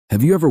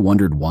Have you ever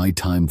wondered why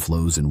time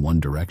flows in one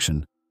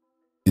direction?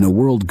 In a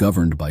world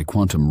governed by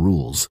quantum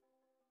rules,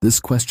 this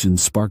question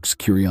sparks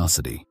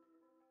curiosity.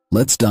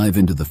 Let's dive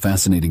into the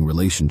fascinating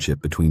relationship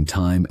between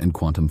time and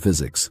quantum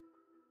physics.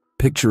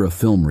 Picture a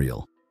film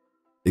reel.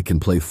 It can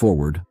play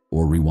forward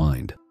or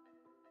rewind.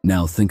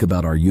 Now think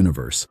about our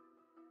universe.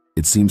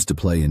 It seems to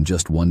play in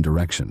just one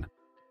direction.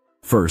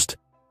 First,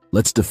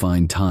 let's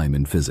define time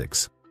in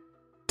physics.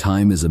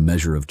 Time is a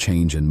measure of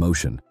change and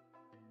motion.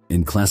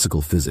 In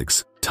classical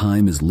physics,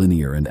 time is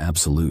linear and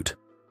absolute.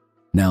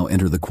 Now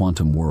enter the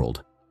quantum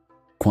world.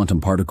 Quantum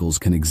particles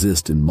can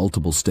exist in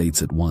multiple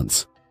states at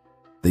once.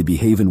 They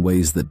behave in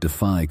ways that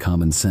defy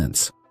common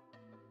sense.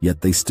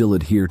 Yet they still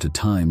adhere to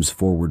time's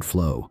forward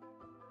flow.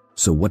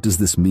 So what does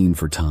this mean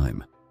for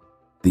time?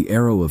 The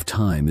arrow of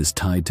time is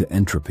tied to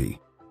entropy.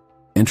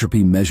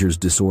 Entropy measures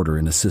disorder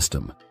in a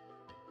system.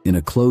 In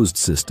a closed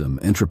system,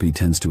 entropy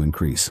tends to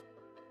increase.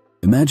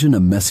 Imagine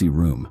a messy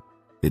room.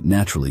 It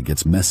naturally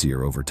gets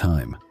messier over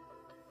time.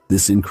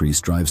 This increase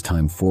drives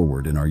time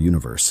forward in our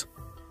universe.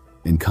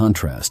 In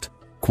contrast,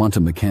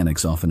 quantum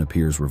mechanics often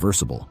appears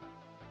reversible.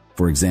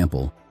 For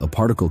example, a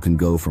particle can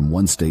go from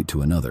one state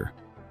to another,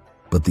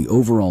 but the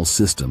overall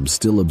system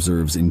still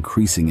observes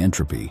increasing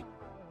entropy.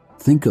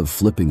 Think of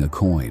flipping a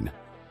coin.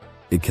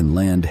 It can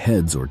land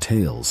heads or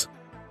tails,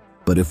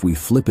 but if we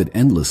flip it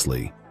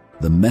endlessly,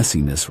 the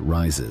messiness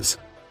rises.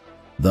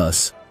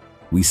 Thus,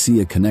 we see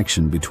a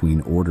connection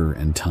between order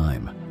and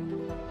time.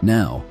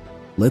 Now,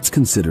 let's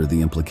consider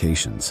the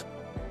implications.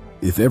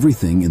 If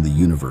everything in the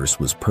universe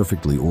was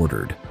perfectly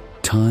ordered,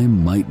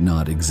 time might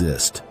not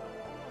exist.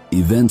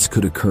 Events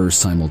could occur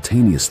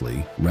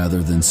simultaneously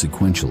rather than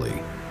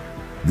sequentially.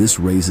 This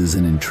raises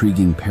an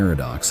intriguing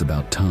paradox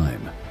about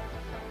time.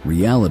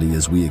 Reality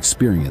as we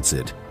experience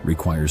it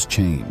requires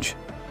change.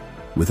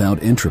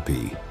 Without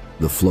entropy,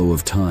 the flow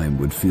of time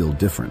would feel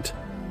different.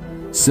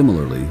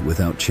 Similarly,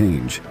 without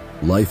change,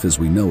 life as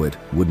we know it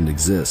wouldn't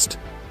exist.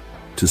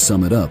 To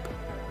sum it up,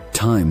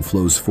 time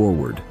flows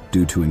forward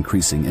due to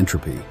increasing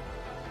entropy.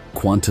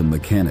 Quantum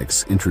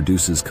mechanics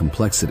introduces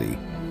complexity,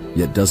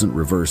 yet doesn't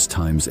reverse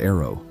time's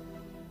arrow.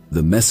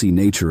 The messy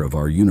nature of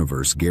our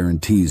universe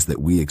guarantees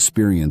that we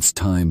experience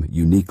time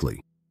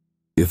uniquely.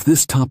 If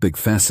this topic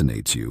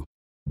fascinates you,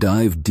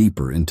 dive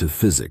deeper into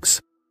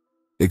physics.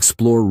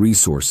 Explore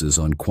resources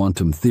on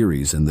quantum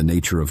theories and the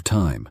nature of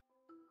time.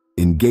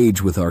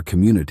 Engage with our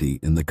community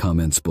in the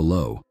comments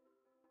below.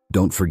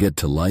 Don't forget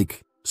to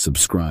like,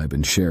 subscribe,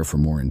 and share for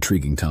more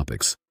intriguing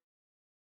topics.